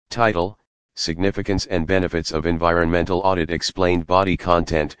Title: Significance and Benefits of Environmental Audit. Explained body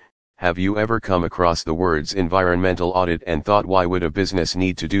content. Have you ever come across the words environmental audit and thought, why would a business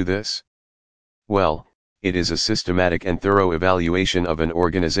need to do this? Well, it is a systematic and thorough evaluation of an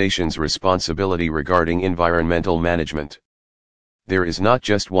organization's responsibility regarding environmental management. There is not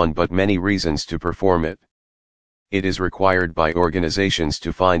just one but many reasons to perform it. It is required by organizations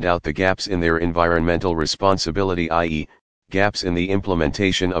to find out the gaps in their environmental responsibility, i.e., gaps in the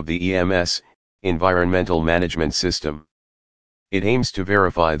implementation of the EMS, environmental management system. It aims to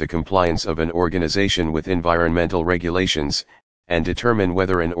verify the compliance of an organization with environmental regulations, and determine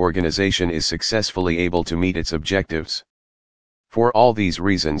whether an organization is successfully able to meet its objectives. For all these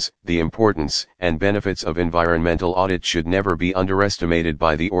reasons, the importance and benefits of environmental audit should never be underestimated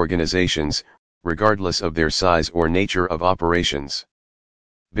by the organizations, regardless of their size or nature of operations.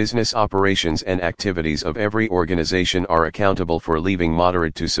 Business operations and activities of every organization are accountable for leaving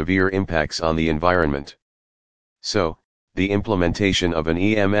moderate to severe impacts on the environment. So, the implementation of an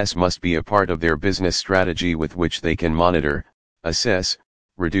EMS must be a part of their business strategy with which they can monitor, assess,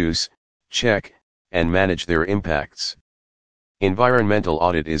 reduce, check, and manage their impacts. Environmental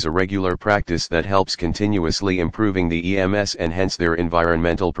audit is a regular practice that helps continuously improving the EMS and hence their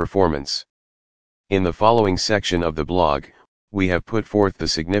environmental performance. In the following section of the blog, we have put forth the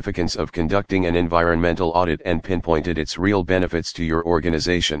significance of conducting an environmental audit and pinpointed its real benefits to your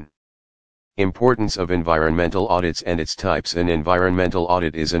organization. Importance of environmental audits and its types. An environmental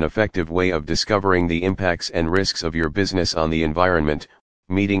audit is an effective way of discovering the impacts and risks of your business on the environment,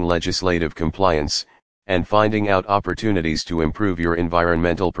 meeting legislative compliance, and finding out opportunities to improve your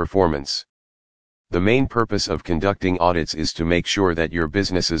environmental performance. The main purpose of conducting audits is to make sure that your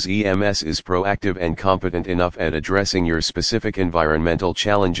business's EMS is proactive and competent enough at addressing your specific environmental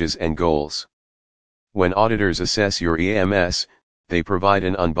challenges and goals. When auditors assess your EMS, they provide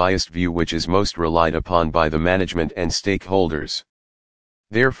an unbiased view which is most relied upon by the management and stakeholders.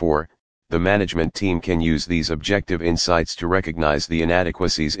 Therefore, the management team can use these objective insights to recognize the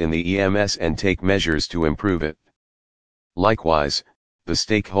inadequacies in the EMS and take measures to improve it. Likewise, the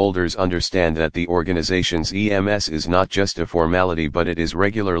stakeholders understand that the organization's EMS is not just a formality but it is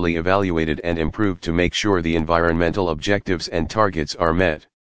regularly evaluated and improved to make sure the environmental objectives and targets are met.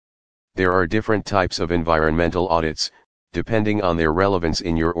 There are different types of environmental audits, depending on their relevance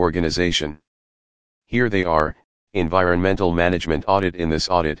in your organization. Here they are. Environmental management audit. In this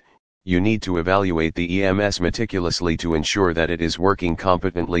audit, you need to evaluate the EMS meticulously to ensure that it is working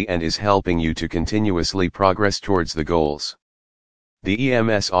competently and is helping you to continuously progress towards the goals. The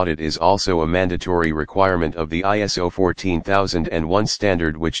EMS audit is also a mandatory requirement of the ISO 14001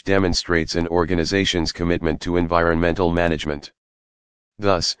 standard, which demonstrates an organization's commitment to environmental management.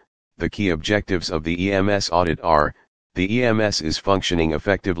 Thus, the key objectives of the EMS audit are: the EMS is functioning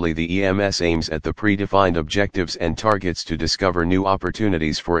effectively. The EMS aims at the predefined objectives and targets to discover new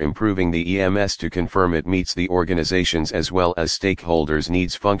opportunities for improving the EMS to confirm it meets the organization's as well as stakeholders'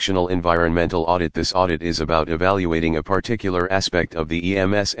 needs. Functional environmental audit. This audit is about evaluating a particular aspect of the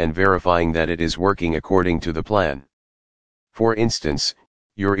EMS and verifying that it is working according to the plan. For instance,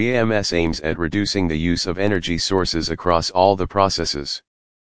 your EMS aims at reducing the use of energy sources across all the processes.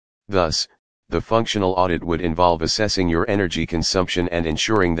 Thus, the functional audit would involve assessing your energy consumption and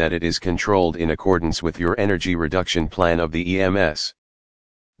ensuring that it is controlled in accordance with your energy reduction plan of the EMS.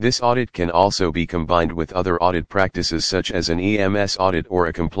 This audit can also be combined with other audit practices such as an EMS audit or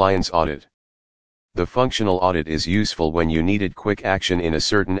a compliance audit. The functional audit is useful when you needed quick action in a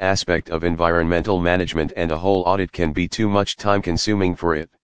certain aspect of environmental management and a whole audit can be too much time consuming for it.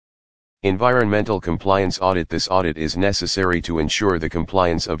 Environmental compliance audit. This audit is necessary to ensure the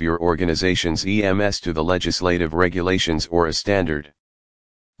compliance of your organization's EMS to the legislative regulations or a standard.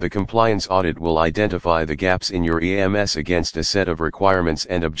 The compliance audit will identify the gaps in your EMS against a set of requirements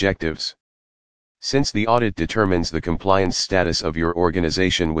and objectives. Since the audit determines the compliance status of your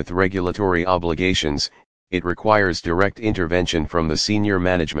organization with regulatory obligations, it requires direct intervention from the senior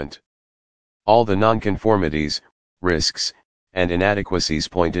management. All the nonconformities, risks, and inadequacies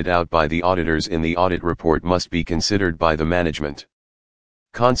pointed out by the auditors in the audit report must be considered by the management.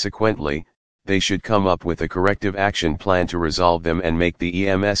 Consequently, they should come up with a corrective action plan to resolve them and make the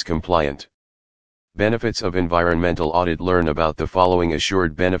EMS compliant. Benefits of environmental audit. Learn about the following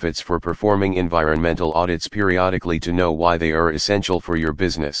assured benefits for performing environmental audits periodically to know why they are essential for your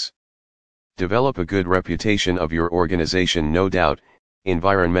business. Develop a good reputation of your organization. No doubt,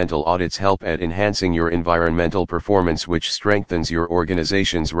 environmental audits help at enhancing your environmental performance, which strengthens your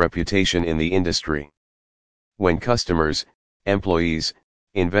organization's reputation in the industry. When customers, employees,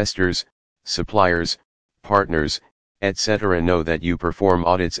 investors, suppliers, partners, etc. know that you perform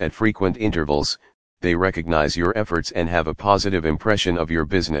audits at frequent intervals. They recognize your efforts and have a positive impression of your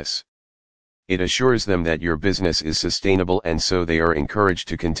business. It assures them that your business is sustainable, and so they are encouraged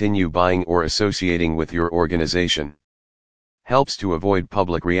to continue buying or associating with your organization. Helps to avoid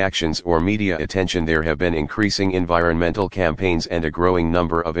public reactions or media attention. There have been increasing environmental campaigns and a growing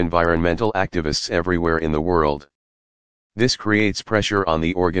number of environmental activists everywhere in the world. This creates pressure on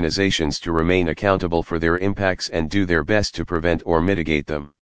the organizations to remain accountable for their impacts and do their best to prevent or mitigate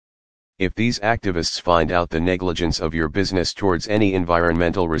them. If these activists find out the negligence of your business towards any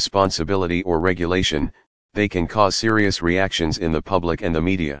environmental responsibility or regulation, they can cause serious reactions in the public and the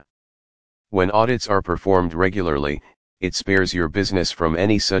media. When audits are performed regularly, it spares your business from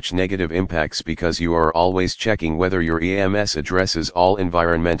any such negative impacts because you are always checking whether your EMS addresses all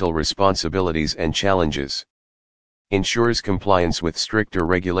environmental responsibilities and challenges. Ensures compliance with stricter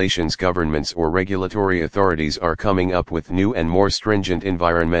regulations. Governments or regulatory authorities are coming up with new and more stringent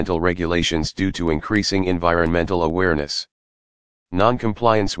environmental regulations due to increasing environmental awareness.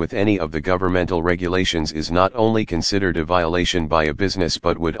 Non-compliance with any of the governmental regulations is not only considered a violation by a business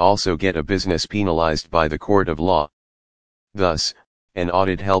but would also get a business penalized by the court of law. Thus, an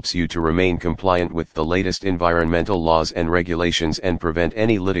audit helps you to remain compliant with the latest environmental laws and regulations and prevent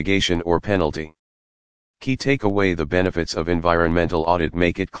any litigation or penalty. Key takeaway: the benefits of environmental audit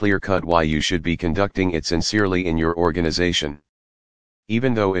make it clear-cut why you should be conducting it sincerely in your organization.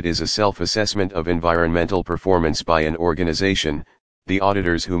 Even though it is a self-assessment of environmental performance by an organization, the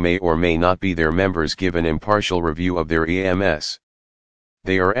auditors, who may or may not be their members, give an impartial review of their EMS.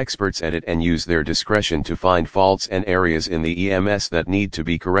 They are experts at it and use their discretion to find faults and areas in the EMS that need to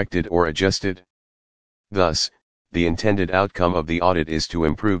be corrected or adjusted. Thus, the intended outcome of the audit is to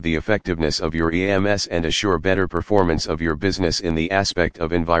improve the effectiveness of your EMS and assure better performance of your business in the aspect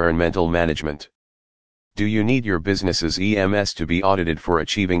of environmental management. Do you need your business's EMS to be audited for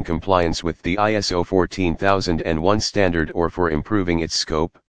achieving compliance with the ISO 14001 standard or for improving its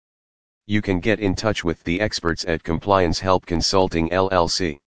scope? You can get in touch with the experts at Compliance Help Consulting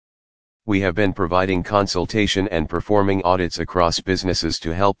LLC. We have been providing consultation and performing audits across businesses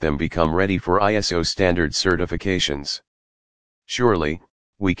to help them become ready for ISO standard certifications. Surely,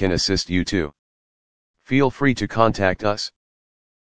 we can assist you too. Feel free to contact us.